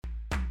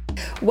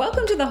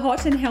Welcome to the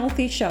Hot and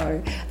Healthy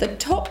Show, the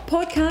top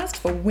podcast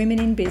for women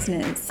in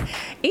business.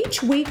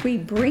 Each week we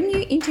bring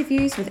you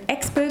interviews with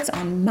experts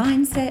on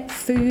mindset,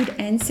 food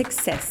and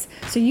success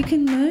so you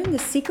can learn the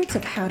secrets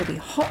of how to be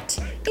hot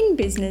in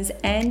business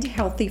and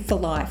healthy for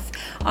life.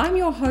 I'm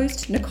your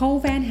host, Nicole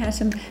Van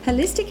Hattem,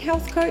 holistic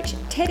health coach,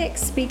 TEDx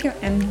speaker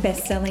and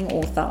best-selling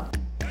author.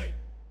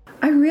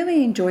 I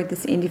really enjoyed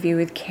this interview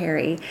with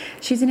Kerry.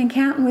 She's an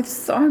accountant with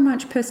so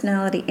much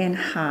personality and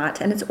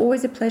heart, and it's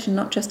always a pleasure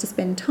not just to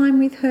spend time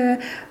with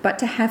her, but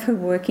to have her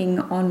working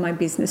on my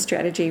business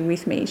strategy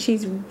with me.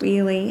 She's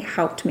really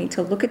helped me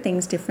to look at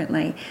things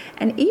differently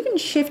and even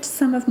shift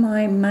some of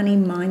my money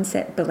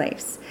mindset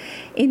beliefs.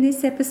 In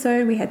this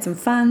episode, we had some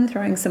fun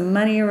throwing some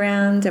money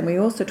around, and we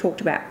also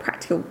talked about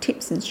practical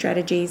tips and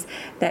strategies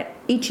that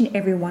each and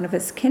every one of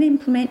us can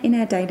implement in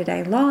our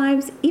day-to-day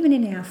lives, even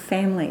in our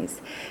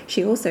families.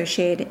 She also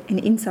shared an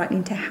insight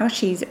into how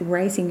she's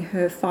raising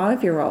her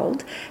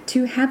 5-year-old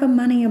to have a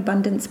money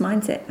abundance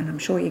mindset, and I'm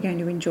sure you're going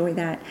to enjoy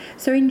that.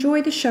 So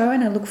enjoy the show,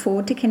 and I look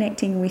forward to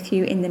connecting with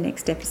you in the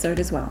next episode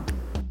as well.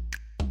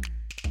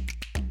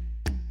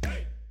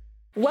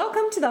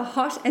 Welcome to the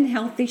Hot and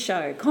Healthy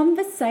Show,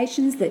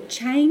 conversations that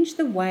change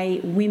the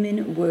way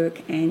women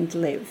work and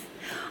live.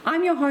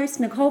 I'm your host,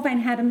 Nicole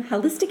Van Hattem,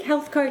 holistic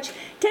health coach,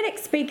 TEDx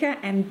speaker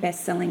and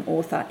best-selling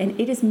author, and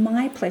it is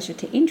my pleasure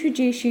to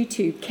introduce you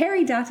to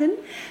Kerry Dutton,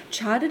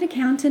 chartered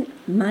accountant,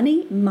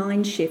 money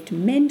mindshift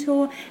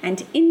mentor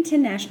and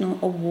international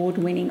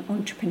award-winning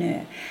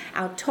entrepreneur.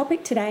 Our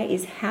topic today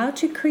is how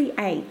to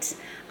create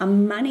a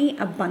money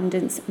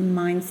abundance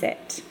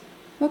mindset.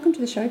 Welcome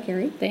to the show,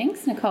 Kerry.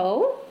 Thanks,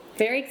 Nicole.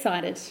 Very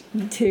excited.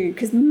 Me too,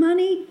 because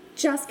money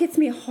just gets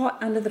me hot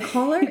under the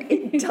collar.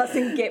 It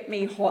doesn't get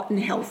me hot and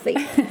healthy.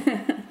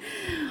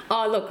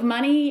 Oh, look,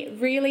 money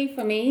really,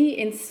 for me,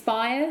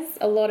 inspires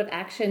a lot of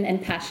action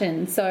and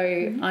passion.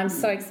 So I'm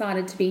so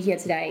excited to be here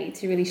today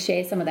to really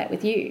share some of that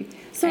with you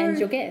and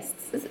your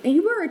guests.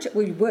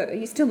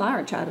 You still are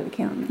a chartered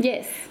accountant.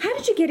 Yes. How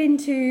did you get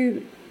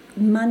into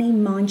money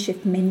mindshift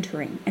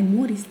mentoring, and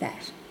what is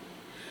that?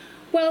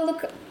 Well,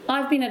 look,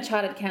 I've been a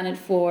chartered accountant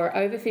for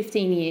over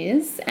 15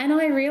 years, and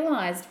I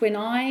realised when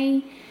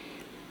I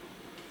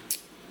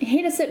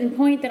hit a certain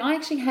point that I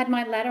actually had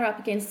my ladder up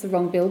against the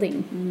wrong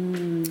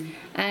building.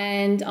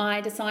 And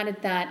I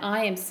decided that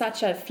I am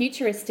such a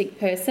futuristic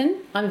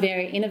person. I'm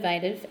very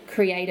innovative,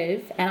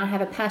 creative, and I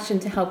have a passion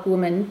to help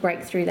women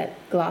break through that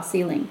glass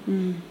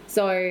ceiling.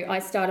 So I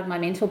started my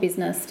mentor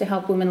business to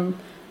help women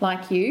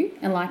like you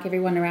and like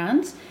everyone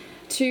around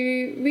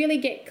to really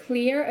get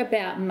clear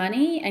about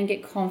money and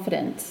get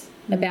confident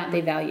about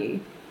their value.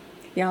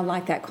 Yeah, I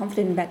like that,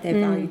 confident about their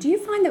value. Do you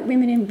find that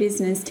women in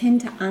business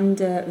tend to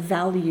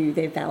undervalue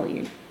their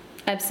value?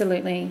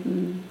 Absolutely.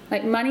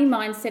 Like, money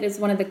mindset is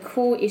one of the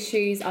core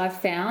issues I've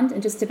found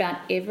in just about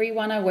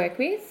everyone I work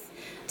with.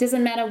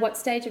 Doesn't matter what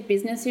stage of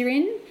business you're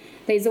in,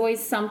 there's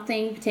always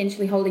something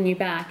potentially holding you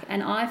back.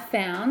 And I've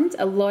found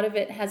a lot of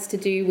it has to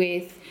do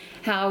with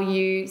how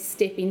you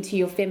step into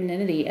your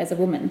femininity as a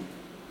woman.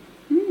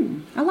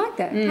 I like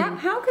that.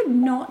 How could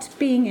not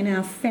being in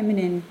our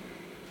feminine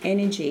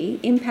energy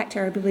impact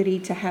our ability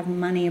to have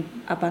money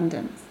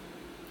abundance?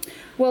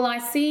 Well, I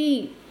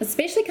see,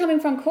 especially coming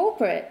from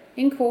corporate.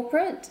 In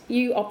corporate,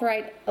 you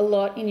operate a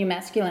lot in your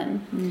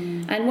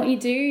masculine. And what you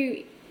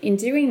do in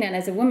doing that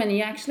as a woman,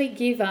 you actually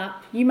give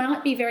up. You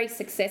might be very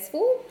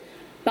successful,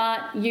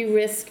 but you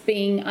risk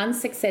being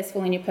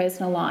unsuccessful in your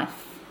personal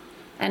life.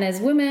 And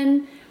as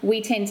women, we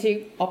tend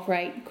to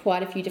operate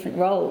quite a few different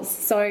roles.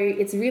 So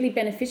it's really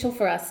beneficial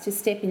for us to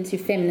step into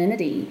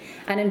femininity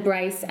and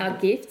embrace our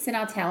gifts and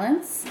our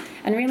talents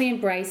and really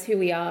embrace who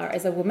we are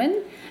as a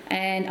woman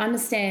and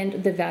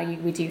understand the value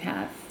we do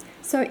have.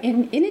 So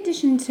in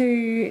addition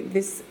to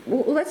this,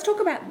 let's talk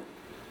about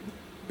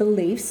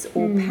beliefs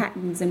or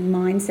patterns and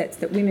mindsets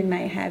that women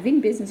may have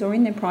in business or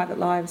in their private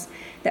lives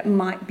that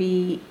might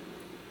be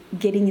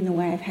getting in the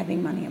way of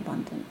having money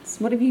abundance.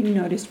 What have you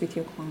noticed with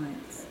your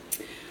clients?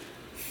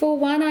 For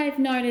one, I've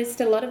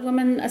noticed a lot of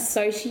women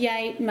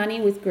associate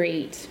money with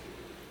greed.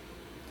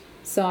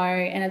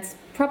 And it's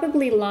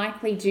probably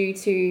likely due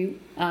to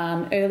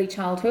early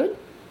childhood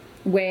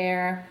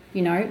where,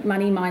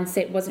 money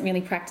mindset wasn't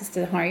really practiced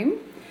at home.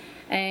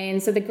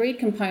 And so the greed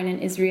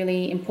component is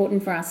really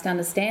important for us to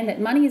understand that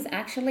money is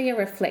actually a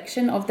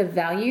reflection of the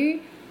value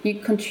you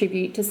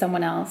contribute to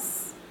someone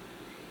else.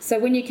 So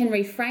when you can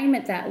reframe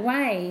it that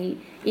way,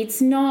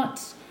 it's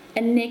not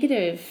a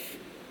negative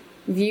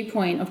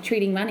viewpoint of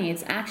treating money.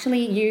 It's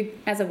actually you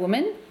as a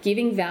woman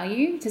giving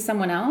value to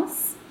someone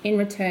else in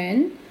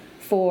return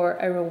for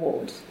a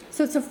reward.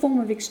 So it's a form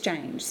of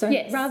exchange. So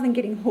yes, rather than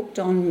getting hooked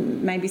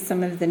on maybe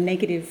some of the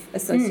negative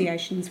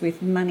associations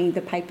with money,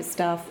 the paper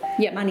stuff,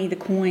 money, the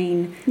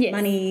coin,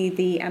 money,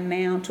 the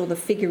amount or the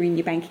figure in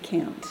your bank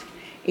account,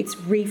 it's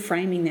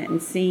reframing that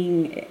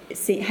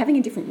and having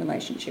a different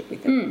relationship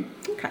with it.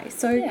 Okay,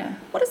 so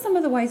what are some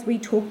of the ways we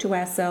talk to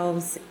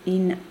ourselves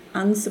in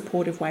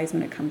unsupportive ways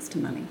when it comes to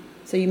money?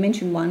 So you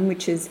mentioned one,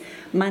 which is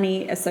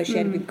money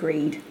associated with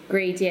greed.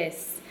 Greed,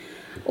 yes.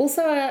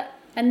 Also,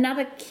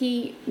 another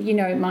key,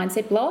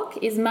 mindset block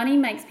is money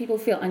makes people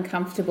feel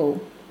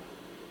uncomfortable.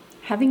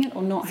 Having it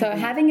or not having it. So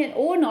having it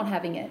or not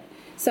having it.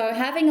 So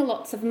having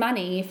lots of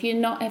money, if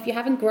you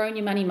haven't grown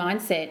your money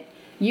mindset,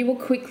 you will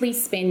quickly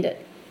spend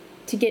it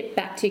to get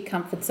back to your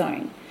comfort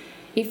zone.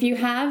 If you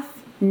have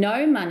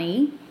no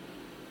money,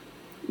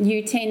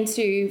 you tend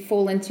to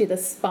fall into the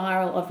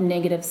spiral of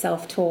negative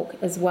self-talk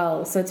as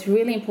well. So it's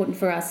really important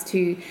for us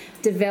to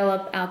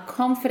develop our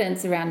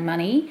confidence around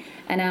money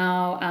and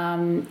our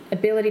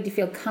ability to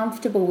feel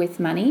comfortable with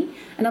money.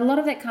 And a lot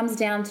of that comes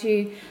down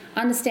to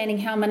understanding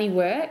how money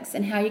works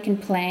and how you can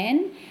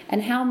plan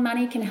and how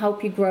money can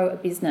help you grow a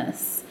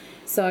business.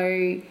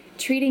 So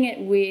treating it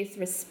with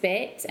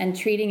respect and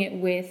treating it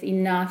with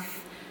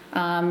enough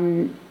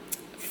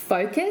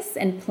focus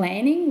and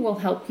planning will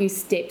help you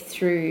step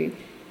through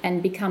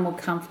and become more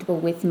comfortable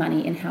with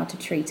money and how to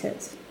treat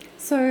it.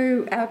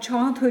 So our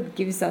childhood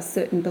gives us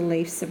certain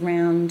beliefs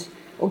around,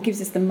 or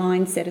gives us the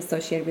mindset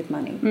associated with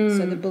money.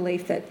 So the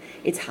belief that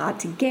it's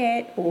hard to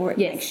get, or it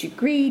makes you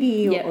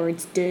greedy, or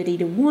it's dirty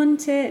to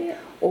want it,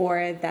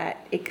 or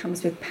that it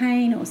comes with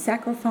pain or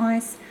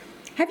sacrifice.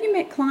 Have you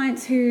met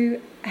clients who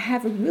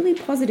have a really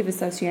positive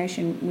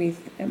association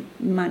with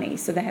money,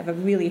 so they have a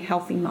really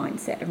healthy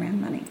mindset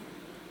around money?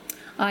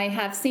 I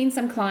have seen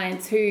some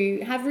clients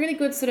who have really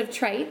good sort of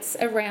traits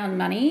around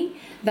money.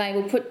 They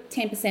will put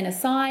 10%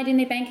 aside in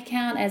their bank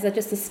account as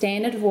just a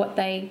standard of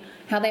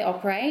how they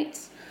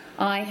operate.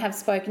 I have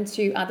spoken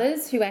to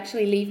others who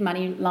actually leave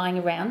money lying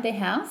around their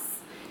house.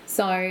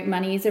 So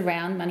money is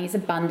around, money is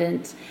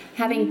abundant.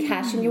 Having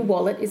cash in your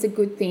wallet is a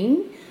good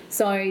thing.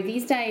 So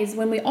these days,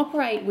 when we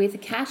operate with a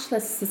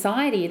cashless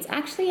society, it's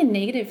actually a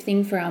negative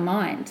thing for our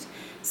mind.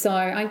 So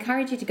I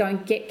encourage you to go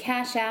and get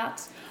cash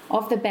out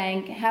of the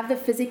bank, have the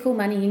physical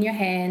money in your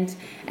hand,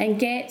 and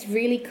get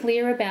really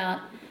clear about,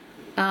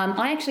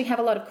 I actually have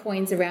a lot of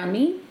coins around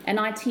me, and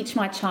I teach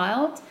my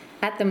child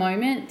at the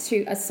moment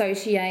to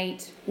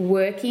associate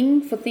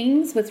working for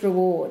things with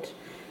reward.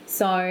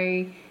 So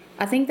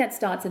I think that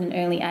starts at an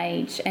early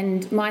age,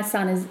 and my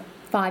son is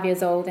 5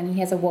 years old and he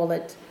has a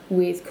wallet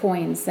with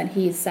coins that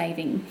he is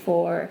saving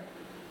for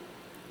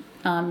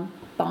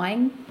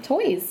buying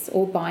toys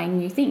or buying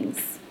new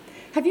things.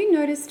 Have you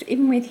noticed,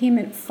 even with him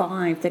at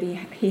 5, that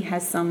he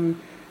has some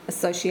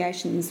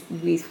associations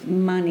with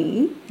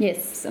money?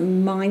 Yes.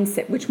 Some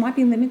mindset, which might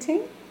be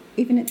limiting,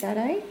 even at that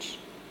age?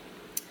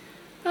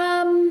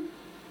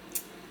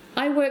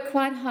 I work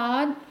quite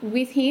hard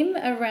with him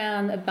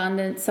around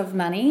abundance of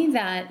money,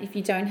 that if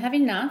you don't have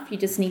enough, you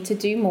just need to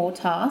do more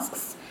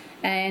tasks.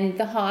 And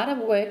the harder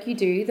work you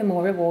do, the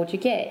more reward you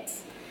get.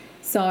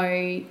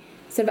 So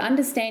sort of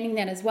understanding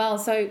that as well.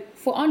 So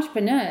for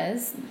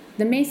entrepreneurs,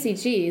 the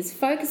message is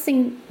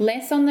focusing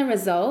less on the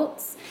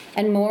results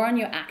and more on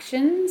your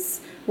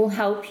actions will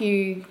help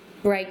you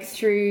break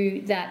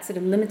through that sort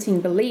of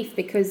limiting belief,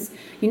 because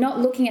you're not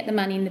looking at the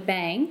money in the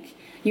bank.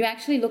 You're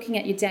actually looking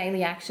at your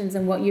daily actions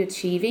and what you're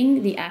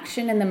achieving, the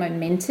action and the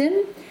momentum,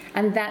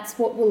 and that's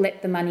what will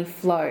let the money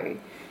flow.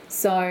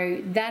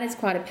 So that is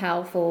quite a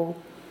powerful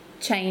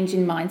change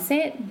in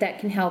mindset that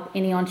can help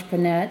any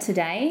entrepreneur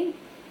today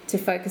to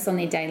focus on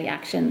their daily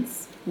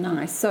actions.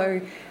 Nice.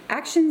 So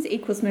actions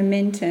equals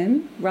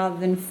momentum rather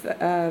than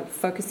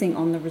focusing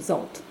on the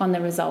result. On the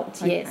result,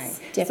 Okay.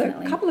 yes,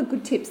 definitely. So a couple of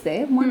good tips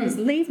there. One is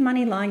leave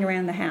money lying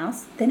around the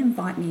house, then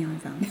invite me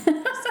over.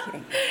 Just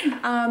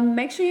kidding.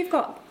 Make sure you've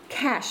got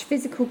cash,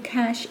 physical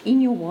cash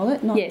in your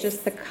wallet, not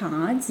just the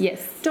cards.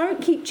 Yes.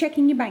 Don't keep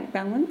checking your bank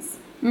balance.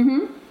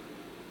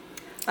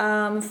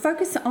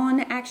 Focus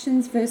on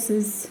actions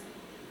versus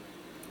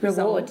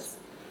Reward results.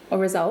 or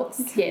results,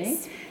 Okay.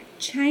 yes.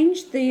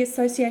 Change the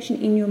association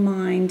in your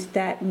mind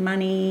that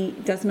money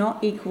does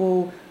not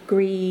equal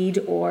greed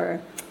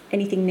or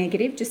anything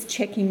negative. Just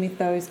check in with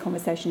those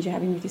conversations you're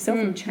having with yourself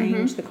and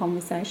change the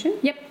conversation.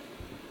 Yep.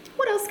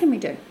 What else can we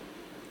do?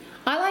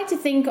 I like to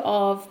think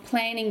of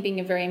planning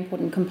being a very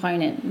important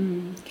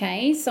component.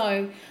 Okay,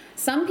 so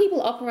some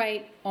people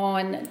operate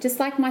on, just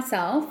like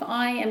myself,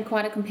 I am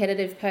quite a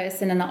competitive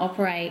person and I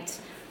operate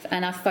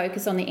and I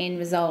focus on the end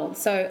result.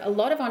 So a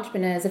lot of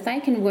entrepreneurs, if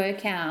they can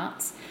work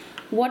out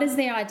what is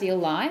their ideal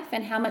life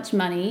and how much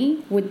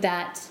money would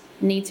that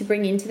need to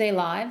bring into their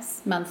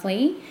lives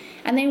monthly,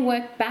 and then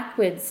work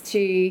backwards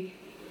to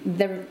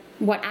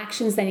what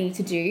actions they need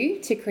to do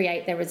to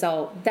create their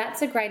result.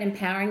 That's a great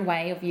empowering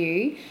way of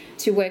you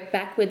to work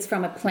backwards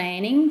from a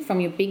planning,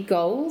 from your big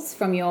goals,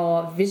 from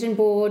your vision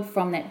board,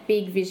 from that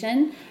big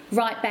vision,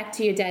 right back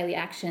to your daily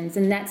actions.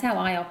 And that's how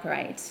I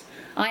operate.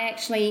 I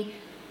actually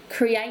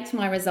create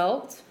my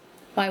result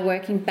by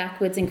working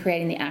backwards and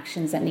creating the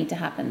actions that need to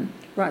happen.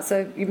 Right,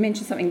 so you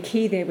mentioned something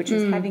key there, which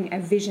is having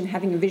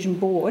a vision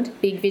board.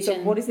 Big vision.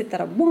 So what is it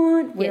that I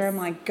want? Where Yes. am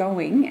I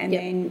going? And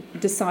Yep. then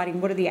deciding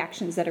what are the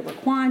actions that are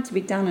required to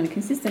be done on a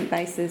consistent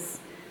basis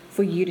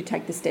for you to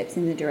take the steps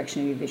in the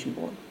direction of your vision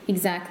board.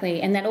 Exactly.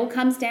 And that all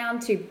comes down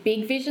to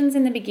big visions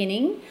in the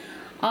beginning.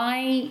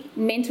 I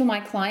mentor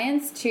my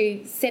clients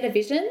to set a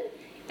vision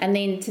and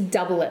then to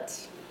double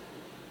it.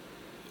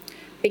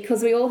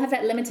 because we all have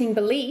that limiting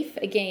belief,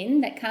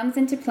 again, that comes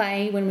into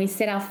play when we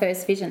set our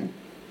first vision.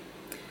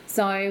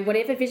 So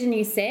whatever vision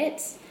you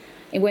set,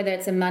 whether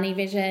it's a money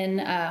vision,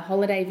 a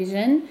holiday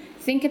vision,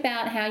 think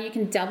about how you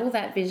can double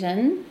that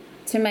vision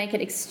to make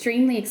it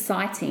extremely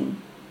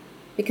exciting.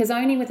 Because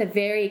only with a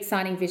very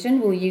exciting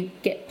vision will you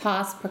get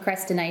past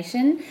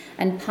procrastination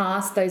and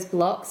past those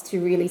blocks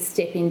to really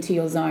step into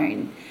your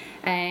zone.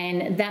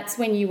 And that's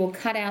when you will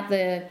cut out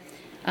the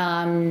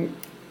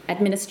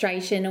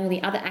administration, all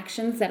the other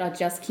actions that are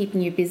just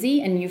keeping you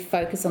busy, and you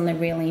focus on the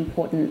really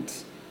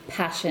important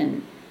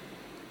passion.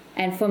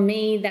 And for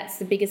me, that's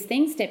the biggest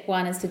thing. Step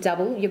 1 is to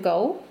double your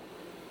goal.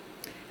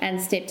 And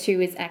step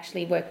 2 is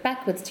actually work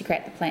backwards to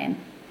create the plan.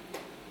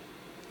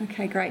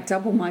 Okay, great.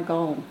 Double my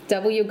goal.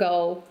 Double your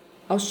goal.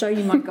 I'll show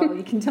you my goal.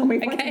 You can tell me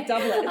if I can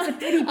double it. It's a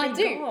pretty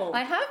big goal.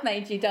 I have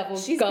made you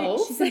double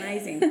goals. She's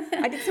amazing.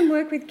 I did some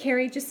work with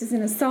Kerry, just as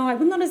an aside.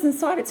 Well, not as an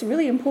aside, it's a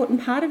really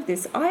important part of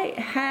this. I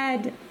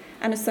had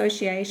an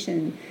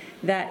association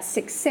that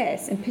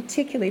success, and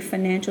particularly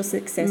financial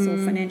success or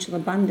financial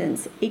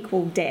abundance,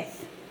 equal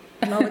death.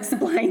 And I'll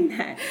explain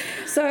that.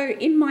 So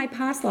in my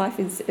past life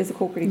as a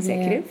corporate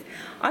executive,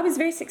 I was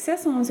very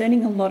successful. I was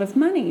earning a lot of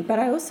money, but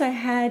I also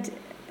had,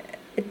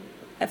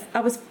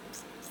 I was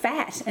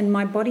fat and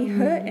my body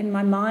hurt and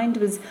my mind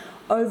was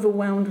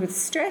overwhelmed with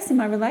stress and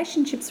my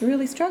relationships were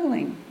really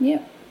struggling.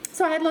 Yeah.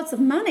 So I had lots of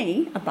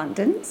money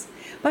abundance,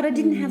 but I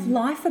didn't have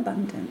life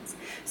abundance.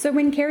 So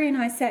when Kerry and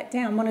I sat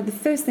down, one of the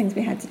first things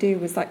we had to do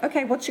was like,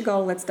 okay, what's your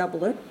goal? Let's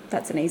double it.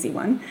 That's an easy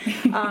one.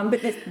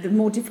 But the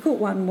more difficult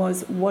one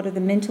was, what are the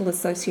mental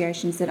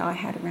associations that I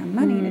had around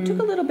money? And it took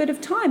a little bit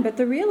of time, but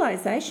the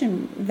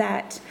realization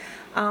that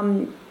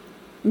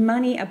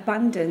money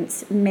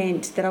abundance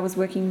meant that I was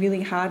working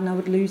really hard and I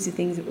would lose the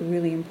things that were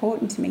really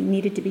important to me,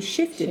 needed to be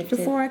shifted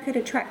before I could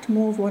attract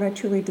more of what I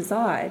truly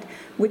desired,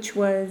 which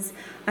was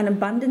an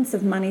abundance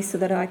of money so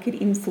that I could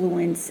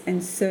influence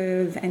and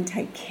serve and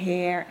take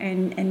care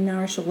and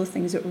nourish all the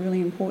things that were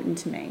really important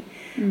to me.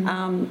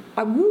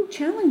 I will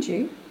challenge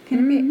you.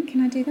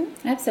 Can I do that?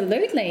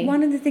 Absolutely.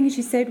 One of the things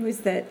you said was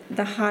that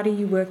the harder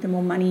you work, the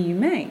more money you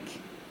make.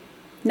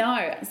 No,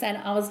 and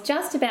I was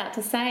just about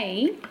to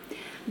say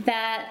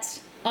that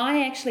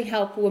I actually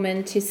help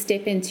women to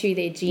step into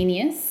their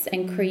genius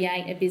and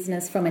create a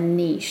business from a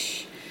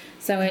niche.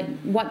 So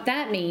what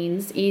that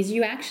means is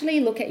you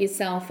actually look at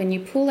yourself and you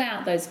pull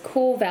out those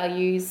core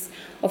values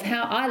of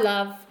how I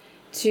love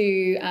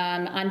to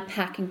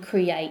unpack and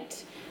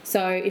create.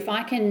 So if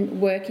I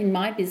can work in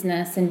my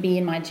business and be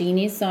in my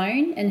genius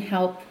zone and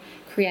help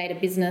create a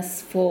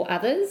business for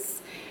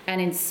others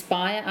and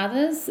inspire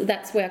others,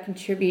 that's where I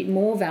contribute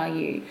more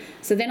value.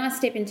 So then I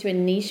step into a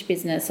niche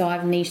business. So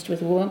I've niched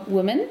with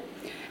women.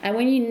 And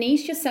when you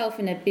niche yourself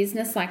in a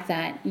business like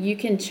that, you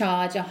can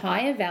charge a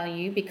higher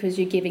value because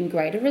you're giving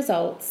greater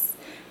results,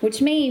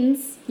 which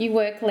means you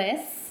work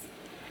less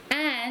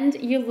and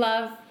you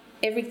love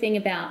everything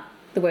about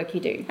the work you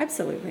do.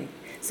 Absolutely.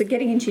 So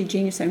getting into your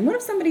genius zone. What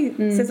if somebody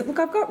says, look,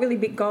 I've got really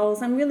big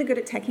goals. I'm really good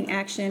at taking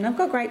action. I've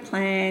got great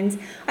plans.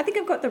 I think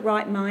I've got the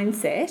right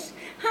mindset.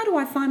 How do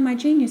I find my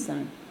genius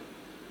zone?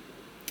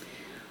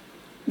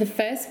 The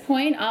first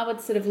point I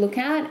would sort of look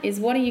at is,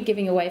 what are you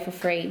giving away for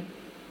free?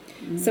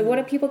 So what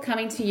are people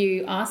coming to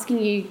you,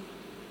 asking you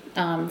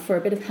for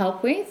a bit of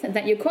help with,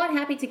 that you're quite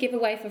happy to give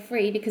away for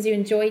free because you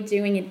enjoy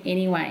doing it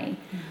anyway?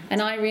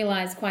 And I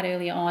realised quite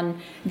early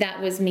on that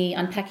was me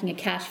unpacking a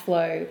cash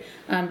flow,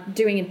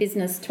 doing a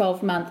business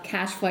 12-month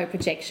cash flow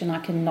projection. I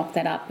can knock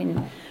that up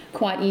in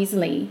quite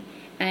easily.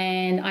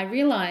 And I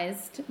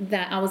realised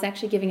that I was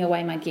actually giving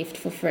away my gift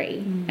for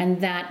free, and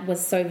that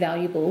was so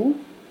valuable.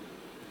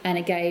 And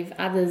it gave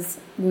others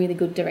really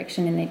good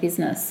direction in their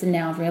business. And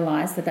now I've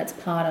realised that that's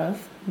part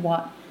of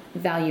what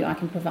value I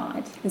can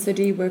provide. And so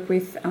do you work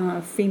with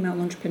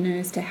female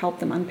entrepreneurs to help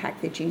them unpack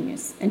their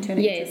genius and turn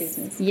it into a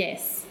business?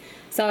 Yes.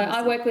 So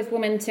I work with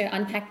women to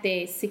unpack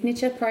their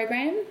signature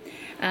program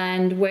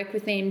and work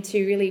with them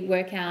to really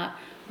work out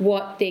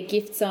what their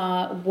gifts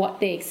are,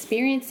 what their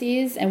experience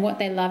is, and what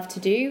they love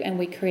to do, and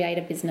we create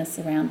a business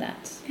around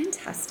that.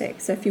 Fantastic.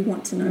 So if you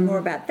want to know more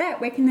about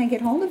that, where can they get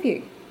hold of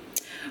you?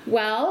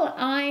 Well,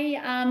 I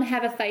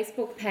have a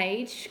Facebook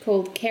page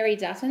called Kerry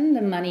Dutton,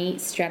 the Money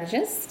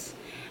Strategist,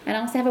 and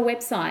I also have a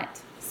website.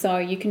 So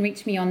you can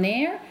reach me on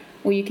there,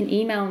 or you can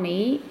email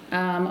me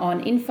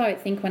on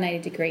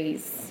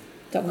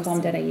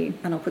info@think180degrees.com.au.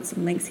 And I'll put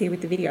some links here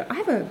with the video. I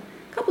have a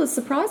couple of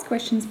surprise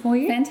questions for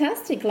you.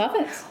 Fantastic, love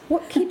it.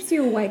 What keeps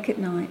you awake at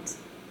night?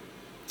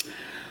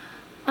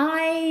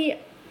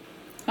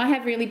 I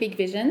have really big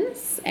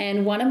visions,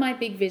 and one of my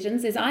big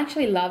visions is I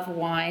actually love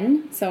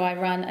wine. So I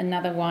run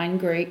another wine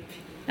group,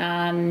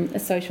 a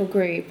social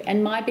group,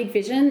 and my big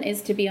vision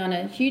is to be on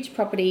a huge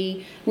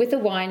property with a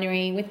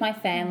winery, with my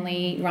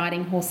family,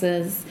 riding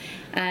horses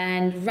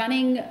and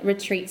running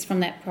retreats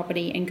from that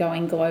property and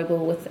going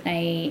global with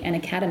an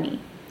academy.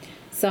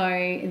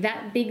 So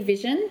that big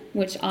vision,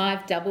 which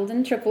I've doubled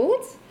and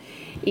tripled,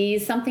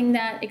 is something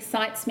that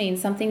excites me and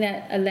something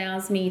that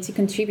allows me to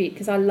contribute,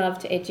 because I love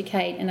to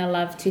educate and I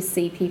love to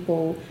see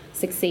people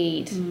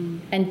succeed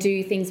and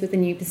do things with a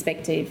new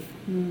perspective.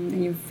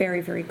 And you're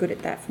very, very good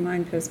at that from my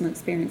own personal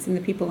experience and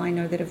the people I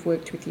know that have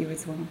worked with you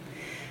as well.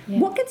 Yeah.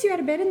 What gets you out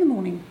of bed in the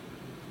morning?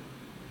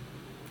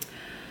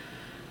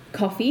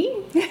 Coffee.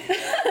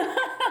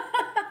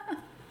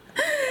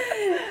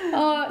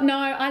 Oh no,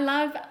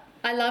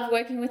 I love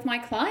working with my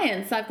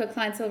clients. I've got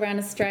clients all around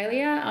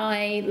Australia.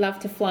 I love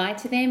to fly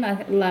to them.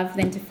 I love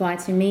them to fly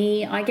to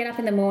me. I get up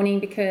in the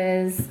morning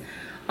because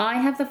I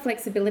have the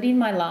flexibility in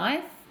my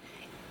life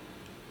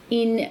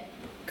in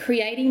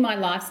creating my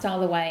lifestyle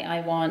the way I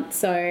want.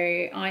 So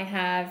I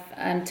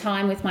have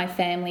time with my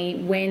family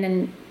when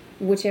and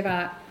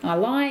whichever I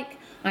like.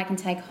 I can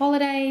take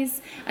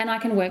holidays and I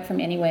can work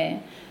from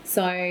anywhere.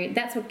 So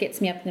that's what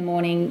gets me up in the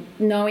morning,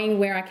 knowing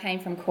where I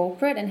came from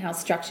corporate and how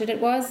structured it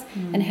was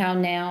and how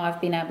now I've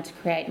been able to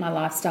create my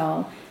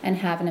lifestyle and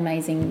have an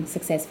amazing,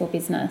 successful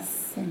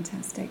business.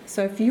 Fantastic.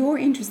 So if you're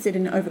interested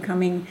in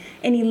overcoming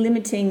any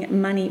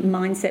limiting money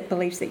mindset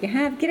beliefs that you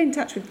have, get in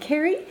touch with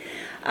Kerry.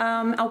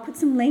 I'll put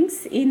some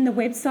links in the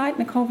website,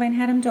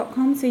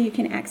 NicoleVanHattem.com, so you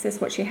can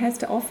access what she has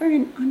to offer.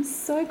 And I'm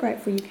so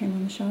grateful you came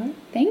on the show.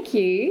 Thank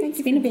you.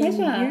 It's been a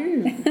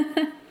pleasure.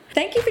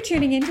 Thank you for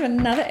tuning in to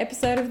another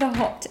episode of the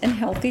Hot and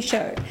Healthy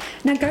Show.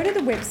 Now go to the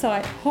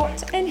website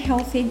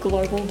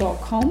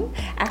hotandhealthyglobal.com,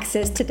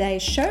 access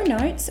today's show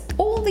notes,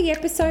 all the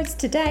episodes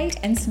to date,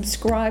 and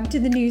subscribe to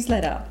the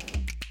newsletter.